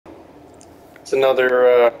It's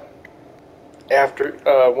another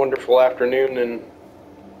wonderful afternoon and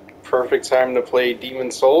perfect time to play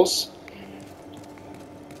Demon Souls.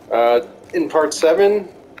 In part 7,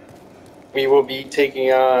 we will be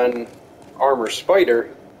taking on Armor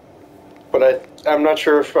Spider, but I'm not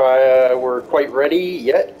sure if we're quite ready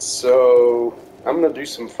yet, so I'm going to do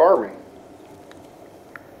some farming.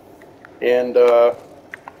 And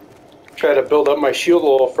try to build up my shield a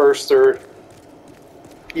little first, or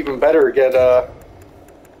even better, get the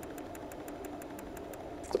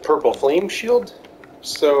purple flame shield.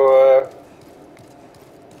 So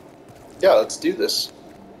yeah, let's do this.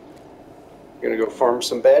 I'm gonna go farm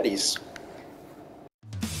some baddies.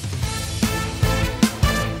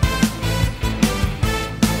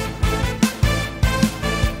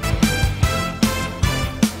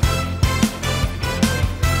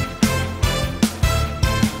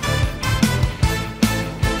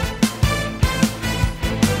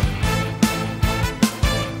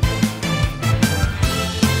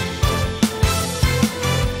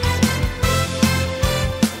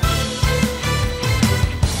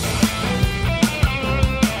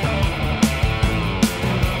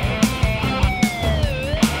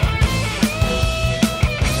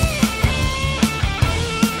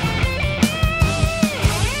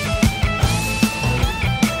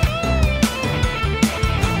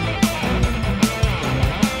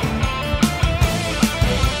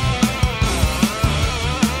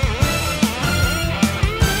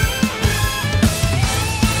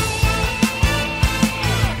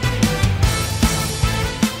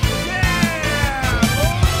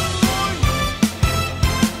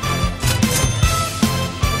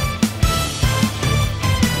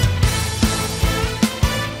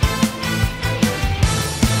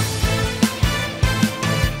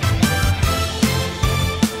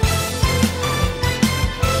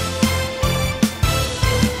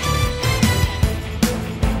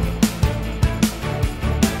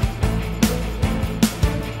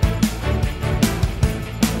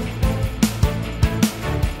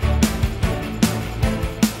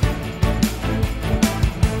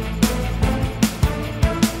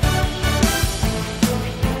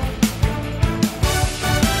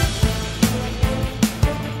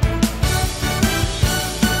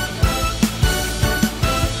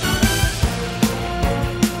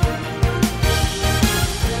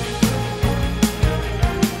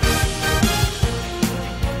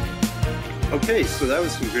 Okay, so that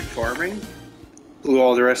was some good farming. Blew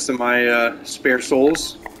all the rest of my spare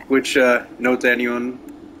souls, which, note to anyone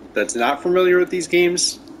that's not familiar with these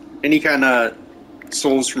games, any kind of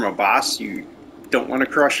souls from a boss you don't want to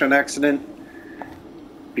crush on accident,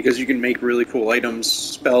 because you can make really cool items,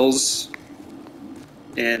 spells,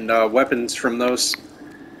 and weapons from those.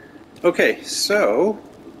 Okay, so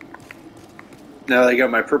now that I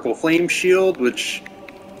got my purple flame shield, which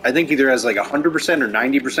I think either has like 100% or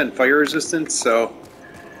 90% fire resistance, so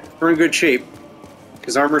we're in good shape.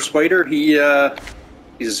 Because Armor Spider, he's a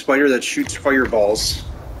spider that shoots fireballs.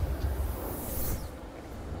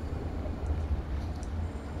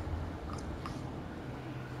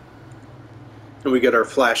 And we get our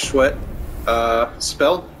Flash Sweat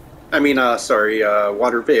spell.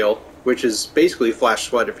 Water Veil, which is basically Flash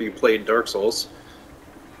Sweat if you played Dark Souls.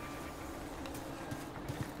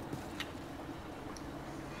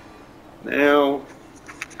 Now,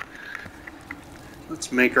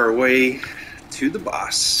 let's make our way to the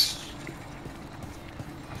boss.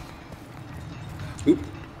 Oop.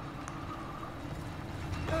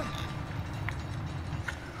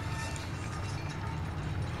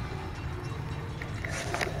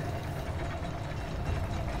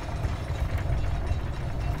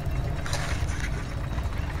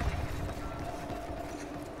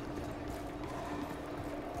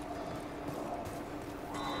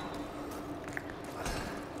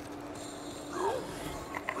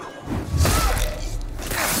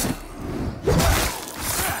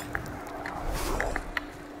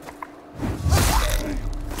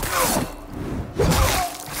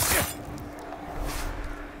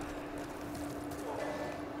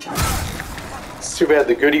 It's too bad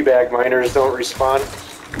the goodie bag miners don't respawn.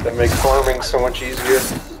 That make farming so much easier.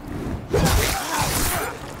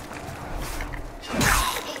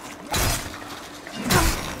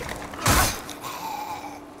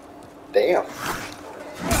 Damn.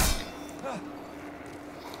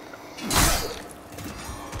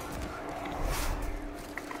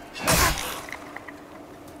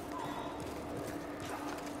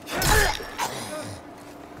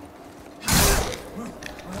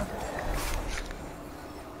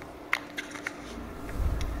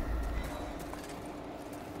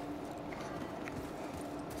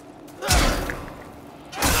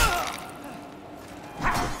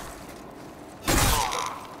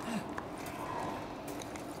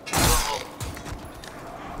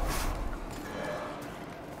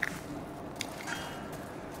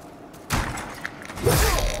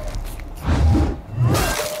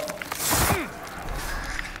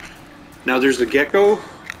 Now there's a gecko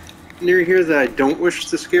near here that I don't wish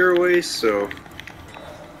to scare away, so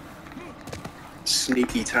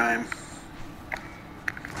sneaky time.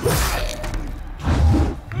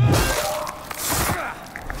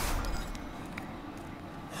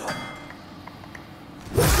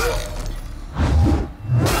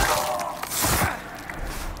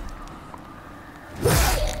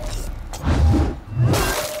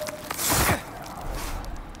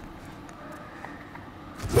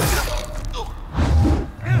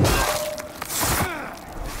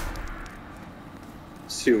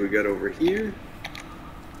 See what we got over here.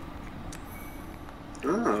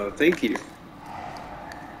 Oh, thank you.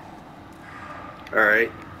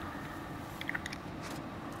 Alright.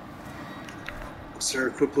 What's our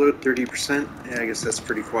equip load? 30%? Yeah, I guess that's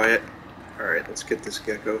pretty quiet. Alright, let's get this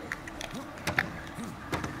gecko.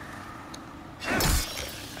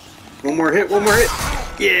 One more hit, one more hit!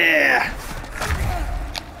 Yeah!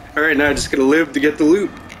 Alright, now I just gotta live to get the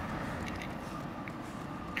loot.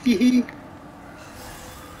 Hee hee.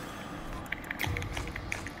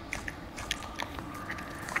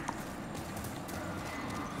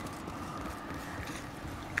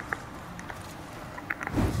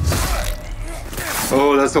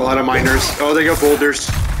 Oh, that's a lot of miners. Oh, they got boulders.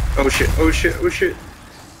 Oh shit, oh shit, oh shit.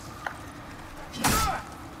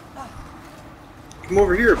 Come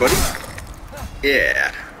over here, buddy.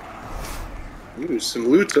 Yeah. Ooh, some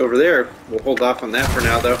loot's over there. We'll hold off on that for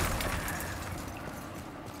now, though.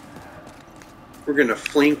 We're gonna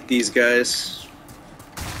flank these guys.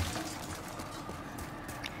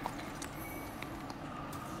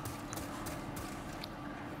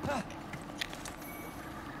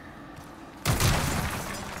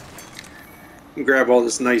 And grab all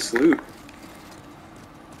this nice loot.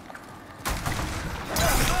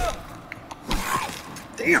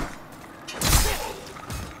 Damn.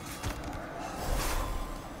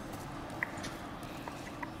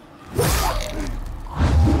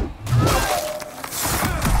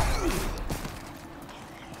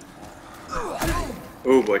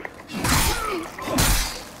 Oh boy.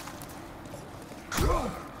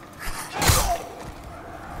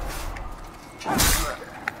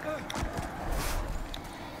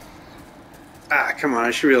 Ah, come on,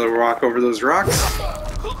 I should be able to walk over those rocks.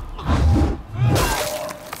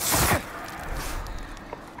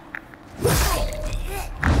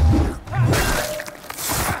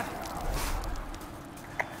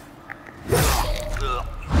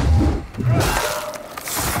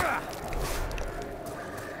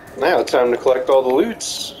 Now it's time to collect all the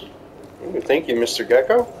loots. Ooh, thank you, Mr.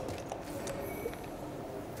 Gecko.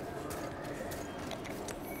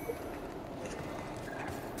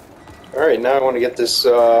 Alright, now I want to get this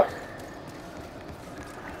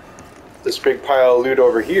this big pile of loot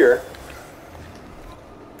over here.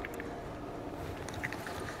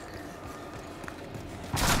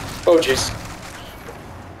 Oh jeez.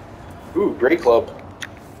 Ooh, great club.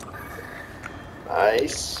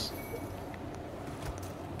 Nice.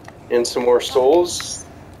 And some more souls.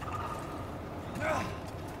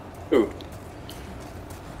 Ooh.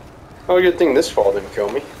 Oh, good thing this fall didn't kill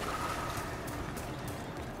me.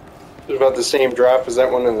 It was about the same drop as that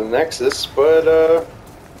one in the Nexus, but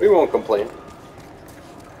we won't complain.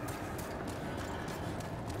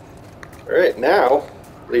 Alright, now,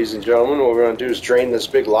 ladies and gentlemen, what we're going to do is drain this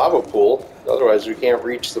big lava pool. Otherwise, we can't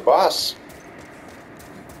reach the boss.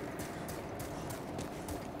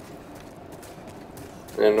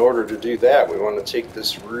 And in order to do that, we want to take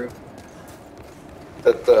this route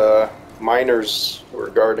that the miners were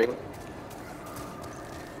guarding.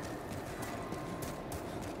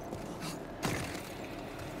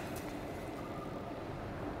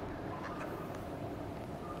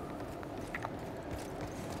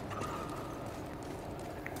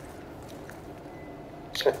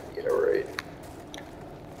 Yeah, right.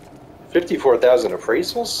 54,000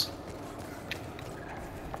 appraisals?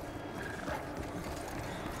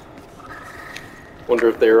 Wonder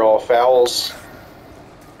if they're all fouls.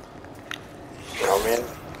 Oh man.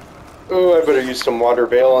 Oh, I better use some water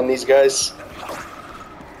veil on these guys.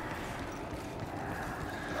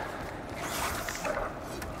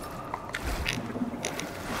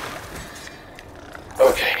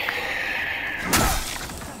 Okay.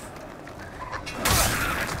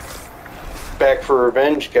 Back for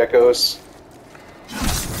revenge, geckos.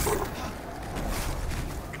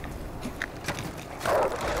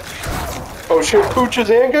 Oh shit, pooches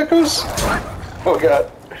and geckos? Oh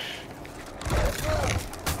god.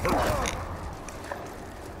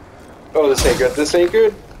 Oh, this ain't good, this ain't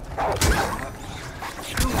good.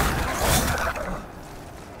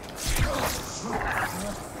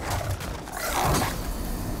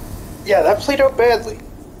 Yeah, that played out badly.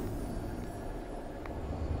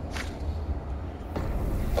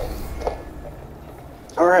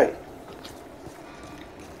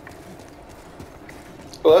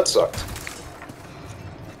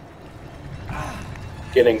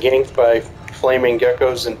 Getting ganked by flaming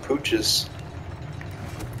geckos and pooches.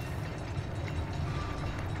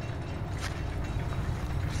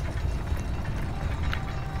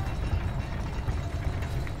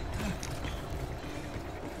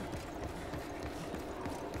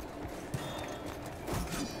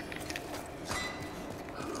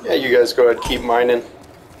 Yeah, you guys go ahead, keep mining.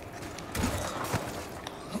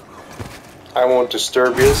 I won't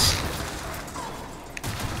disturb you.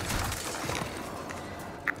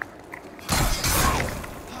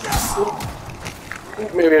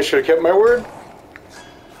 Maybe I should have kept my word.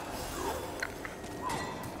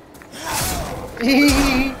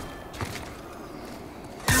 Yeah,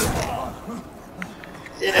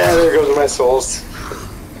 there goes my souls.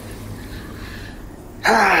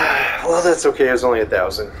 Well, that's okay. It was only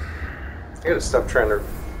 1,000. I gotta stop trying to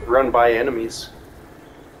run by enemies.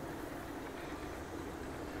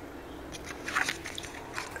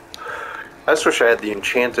 I just wish I had the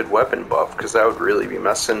enchanted weapon buff, because that would really be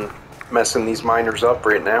messing these miners up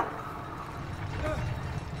right now.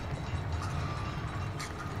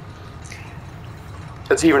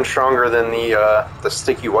 It's even stronger than the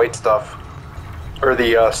sticky white stuff, or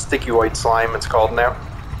the sticky white slime it's called now.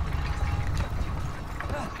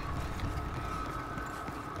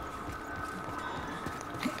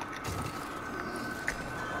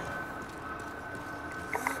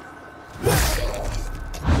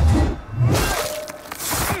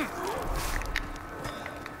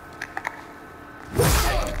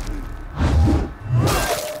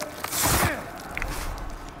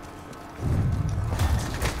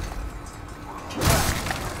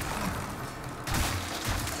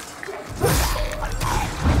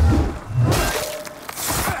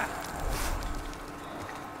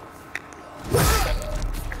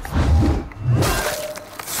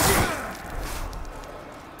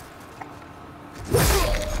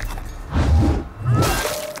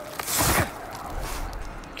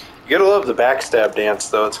 You gotta love the backstab dance,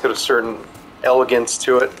 though. It's got a certain elegance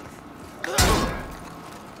to it.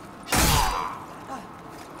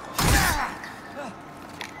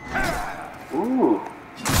 Ooh.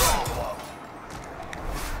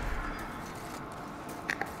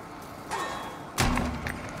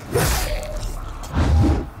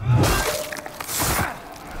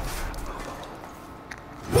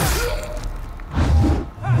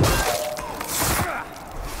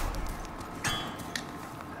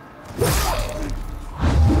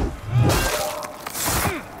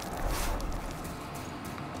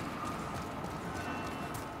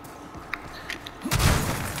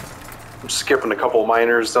 I'm skipping a couple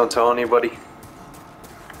miners, don't tell anybody.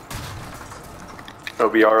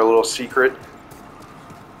 That'll be our little secret.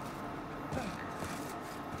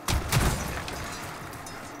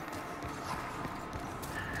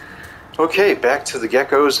 Okay, back to the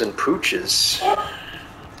geckos and pooches.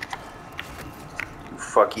 You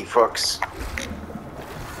fucky fucks.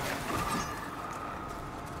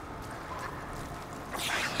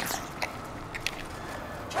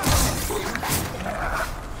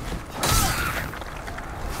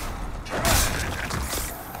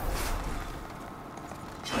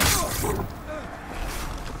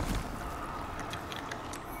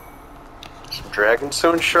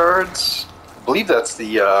 Dragonstone shards. I believe that's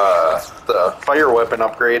the fire weapon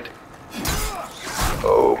upgrade.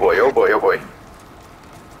 Oh boy! Oh boy! Oh boy!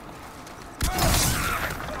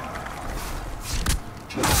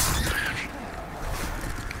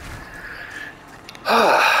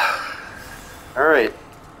 All right.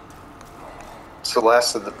 It's the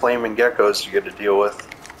last of the flaming geckos you got to deal with.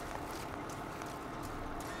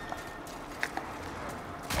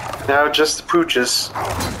 Now just the pooches.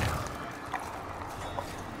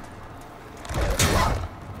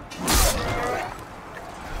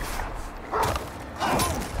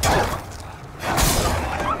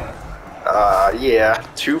 Yeah,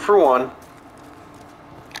 2 for 1.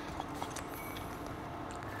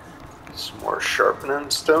 Some more sharpening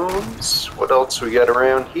stones. What else we got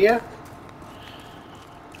around here?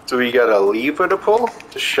 Do we got a lever to pull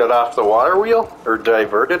to shut off the water wheel? Or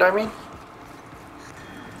divert it, I mean?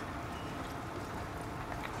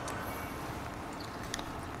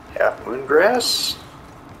 Half moon grass.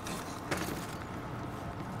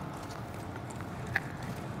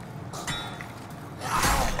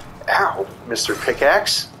 Ow, Mr.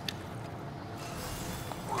 Pickaxe.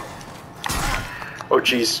 Oh,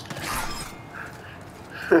 jeez.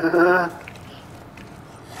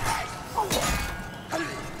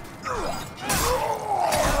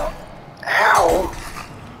 Ow.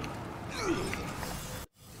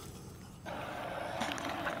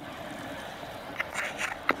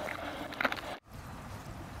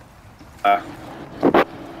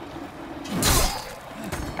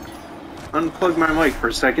 unplug my mic for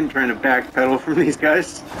a second, trying to backpedal from these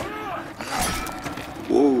guys.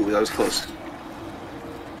 Whoa, that was close.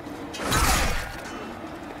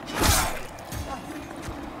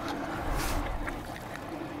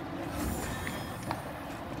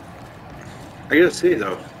 I gotta say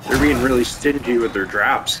though, they're being really stingy with their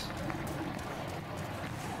drops.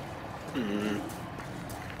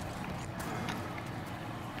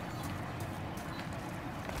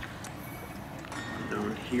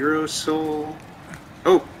 Known hero soul.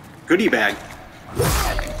 Oh, goodie bag.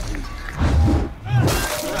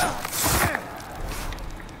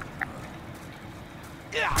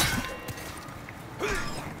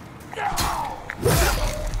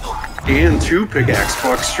 And 2 pickaxe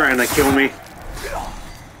bucks trying to kill me.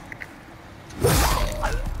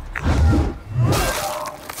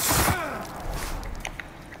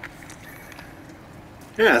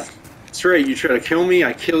 Yeah, that's right. You try to kill me,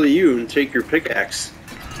 I kill you and take your pickaxe.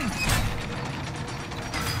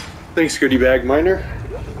 Thanks, goodie bag miner.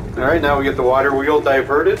 Alright, now we get the water wheel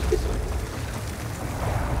diverted.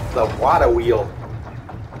 The water wheel.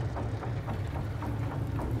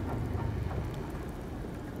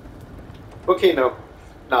 Okay, no,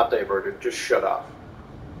 not diverted, just shut off.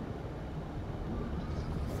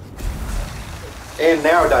 And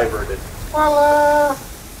now diverted. Voila!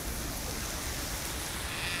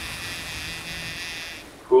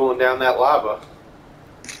 Cooling down that lava.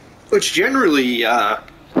 Which generally,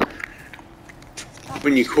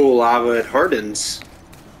 when you cool lava, it hardens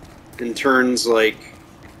and turns like,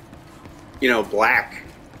 you know, black.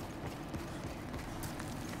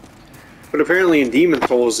 But apparently in Demon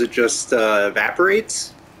Souls it just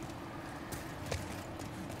evaporates.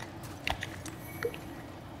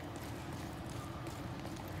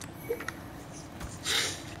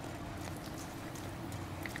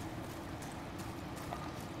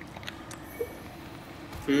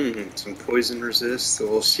 Some poison resist, a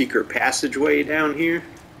little secret passageway down here.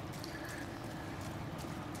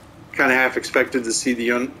 Kind of half expected to see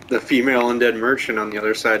the female undead merchant on the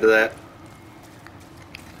other side of that.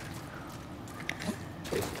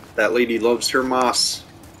 That lady loves her moss.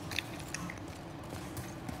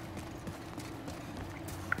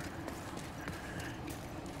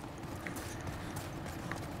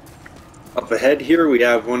 Up ahead here we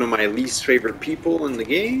have one of my least favorite people in the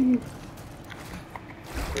game.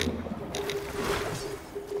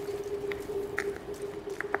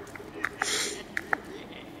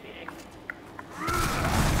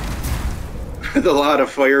 With a lot of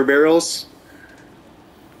fire barrels.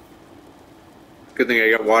 Good thing I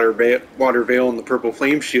got water veil and the purple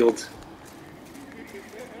flame shield.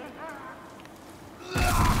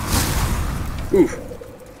 Oof.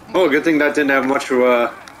 Oh, good thing that didn't have much of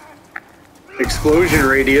a explosion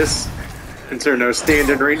radius. Considering I was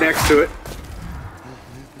standing right next to it.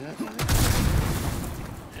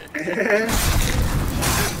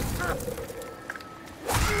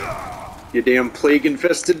 You damn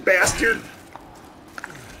plague-infested bastard!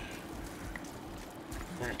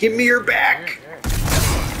 Give me your back!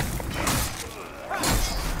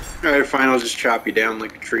 Alright, fine, I'll just chop you down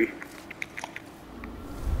like a tree.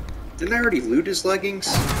 Didn't I already loot his leggings?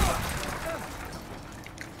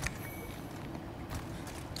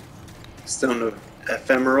 Stone of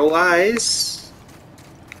Ephemeral Eyes.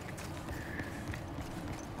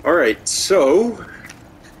 Alright, so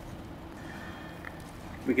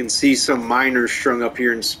we can see some miners strung up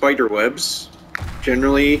here in spider webs.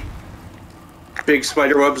 Generally, big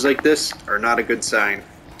spider webs like this are not a good sign.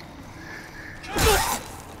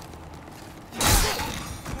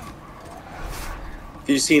 If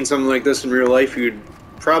you've seen something like this in real life, you'd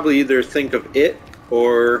probably either think of it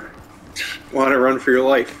or want to run for your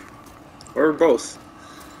life. Or both.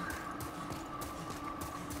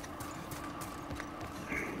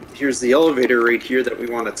 Here's the elevator right here that we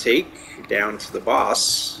want to take down to the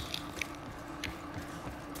boss.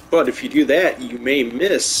 But if you do that, you may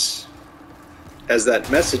miss, as that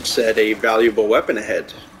message said, a valuable weapon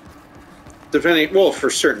ahead. Depending, well, for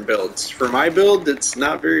certain builds. For my build, it's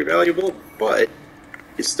not very valuable, but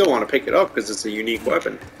you still want to pick it up because it's a unique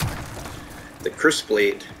weapon. The Crisp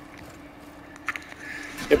Blade.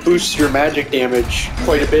 It boosts your magic damage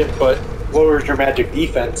quite a bit, but lowers your magic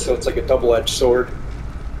defense, so it's like a double-edged sword.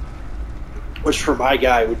 Which for my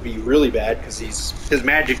guy would be really bad because his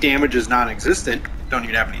magic damage is non-existent. Don't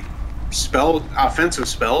even have any offensive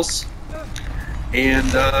spells. And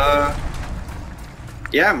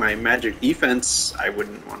yeah, my magic defense, I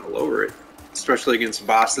wouldn't want to lower it, especially against a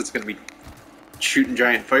boss that's going to be shooting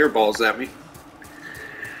giant fireballs at me.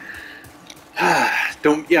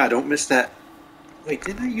 Don't miss that. Wait,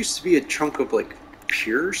 didn't I used to be a chunk of like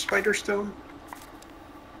pure spider stone?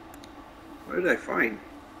 What did I find?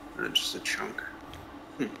 Just a chunk.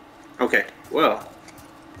 Okay, well.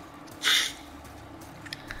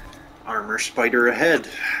 Armor spider ahead.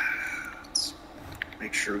 Let's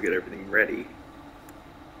make sure we get everything ready.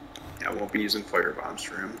 Yeah, I won't be using fire bombs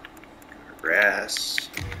for him. Grass.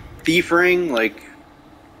 Thief ring, like...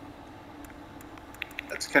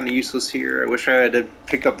 That's kind of useless here. I wish I had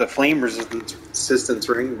picked up the flame resistance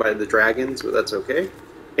ring by the dragons, but that's okay.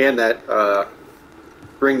 And that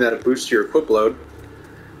ring that boosts your equip load.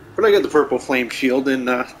 But I got the purple flame shield, and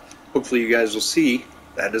hopefully you guys will see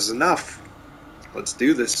that is enough. Let's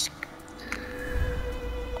do this.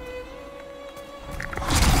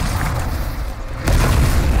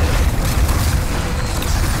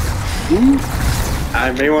 Ooh.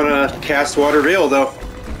 I may want to cast Water Veil, though.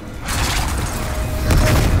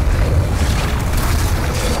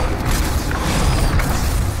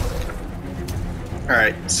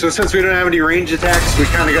 Alright, so since we don't have any range attacks, we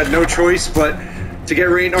kind of got no choice but to get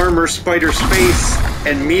Rain Armor, Spider Space,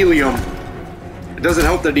 and Melium. It doesn't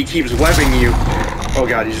help that he keeps webbing you. Oh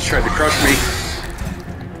god, he just tried to crush me.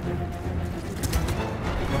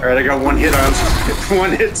 Alright, I got one hit on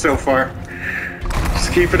one hit so far.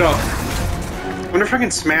 Just keep it up. I wonder if I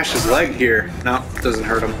can smash his leg here. No, it doesn't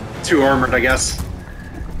hurt him. Too armored, I guess.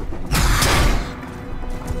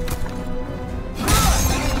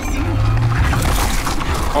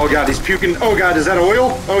 Oh god, he's puking. Oh god, is that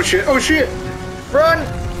oil? Oh shit, oh shit! Run!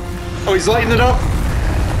 Oh, he's lighting it up.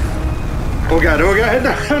 Oh god,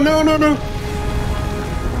 no, no, no.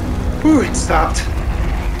 Whew, it stopped.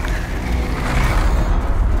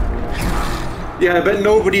 Yeah, I bet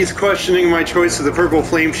nobody's questioning my choice of the purple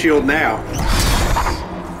flame shield now.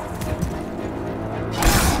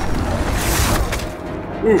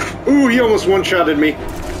 Oof. Ooh, he almost one-shotted me.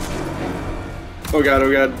 Oh god,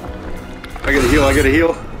 oh god. I gotta heal, I gotta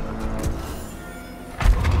heal.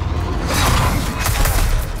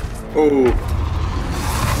 Oh.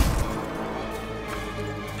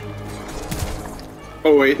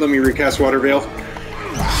 Oh wait, let me recast Water Veil.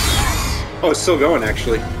 Oh, it's still going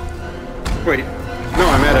actually. Wait. No,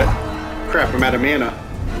 I'm out of... Crap, I'm out of mana.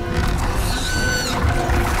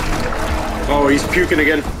 Oh, he's puking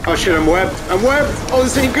again. Oh shit, I'm webbed. I'm webbed! Oh,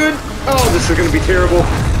 this ain't good! Oh, this is gonna be terrible.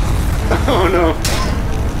 Oh no.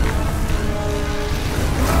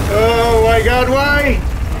 Oh my god, why?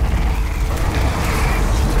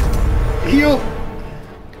 Heal!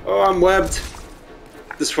 Oh, I'm webbed.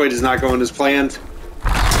 This fight is not going as planned.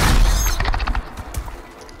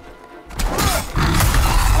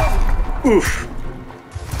 Oof.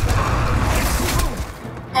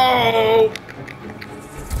 Oh!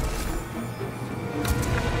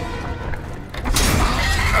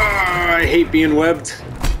 I hate being webbed.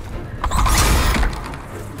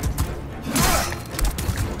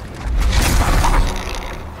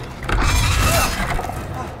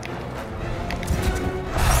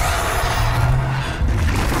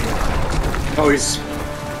 Oh, he's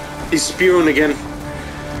spewing again.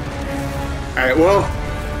 Alright, well,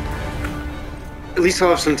 at least I'll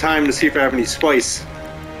have some time to see if I have any spice.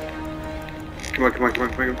 Come on, come on, come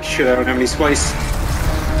on, come on. Shit, I don't have any spice.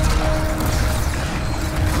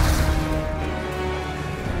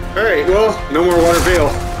 Alright, well, no more Water Veil.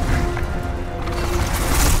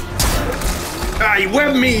 Ah, you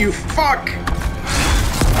webbed me, you fuck!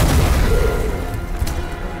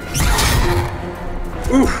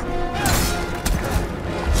 Oof.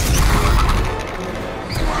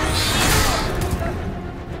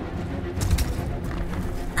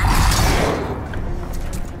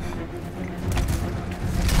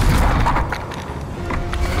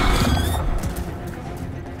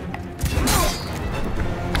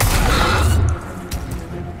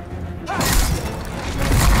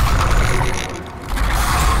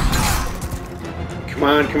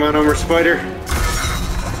 Come on, Armor Spider.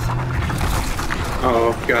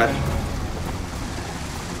 Oh, God.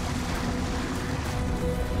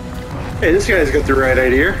 Hey, this guy's got the right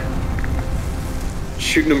idea.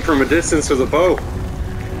 Shooting him from a distance with a bow.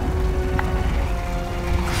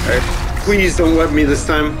 Alright, please don't web me this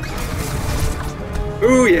time.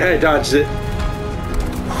 Ooh, yeah, I dodged it.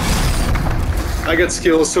 I got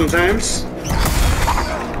skills sometimes.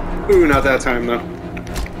 Ooh, not that time, though.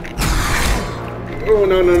 Oh,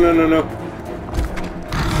 no, no, no, no, no.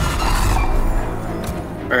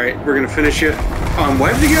 Alright, we're gonna finish it. Oh, I'm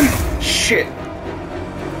webbed again? Shit.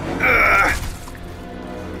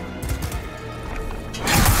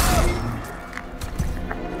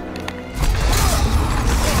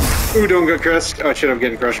 Ooh, don't get crushed. Oh shit, I'm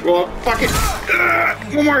getting crushed. Well, fuck it.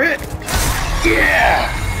 One more hit. Yeah!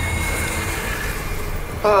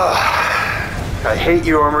 I hate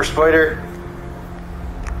you, Armor Spider.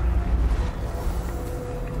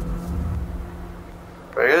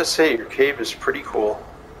 But I gotta say, your cave is pretty cool.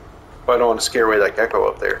 But I don't want to scare away that gecko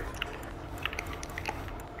up there.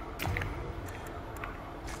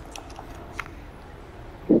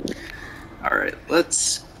 Alright,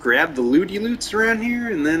 let's grab the looty loots around here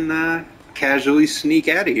and then casually sneak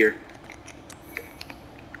out of here.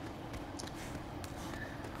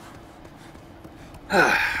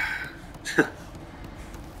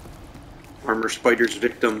 Armor Spider's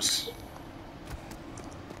victims.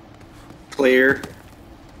 Player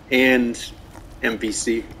and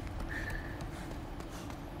NPC.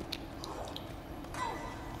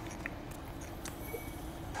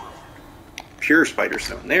 Pure Spider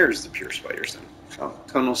Stone. There's the Pure Spider Stone. Oh,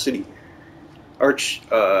 Tunnel City.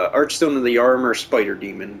 Archstone of the Armor Spider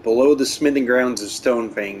Demon. Below the smithing grounds of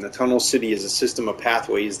Stonefang, the Tunnel City is a system of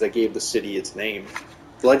pathways that gave the city its name.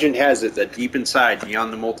 Legend has it that deep inside,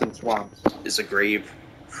 beyond the molten swamps, is a grave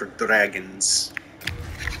for dragons.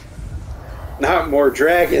 Not more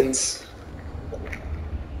dragons!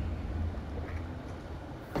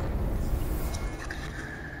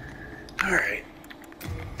 Alright.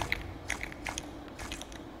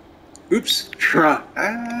 Oops.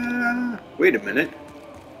 Wait a minute.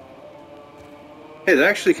 Hey, that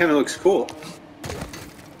actually kind of looks cool.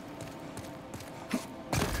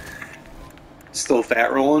 Still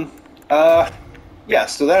fat rolling? Yeah,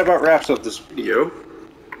 so that about wraps up this video.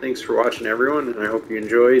 Thanks for watching, everyone, and I hope you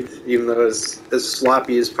enjoyed, even though as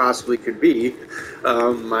sloppy as possibly could be,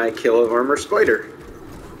 my kill of Armor Spider.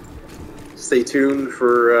 Stay tuned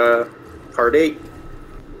for part 8.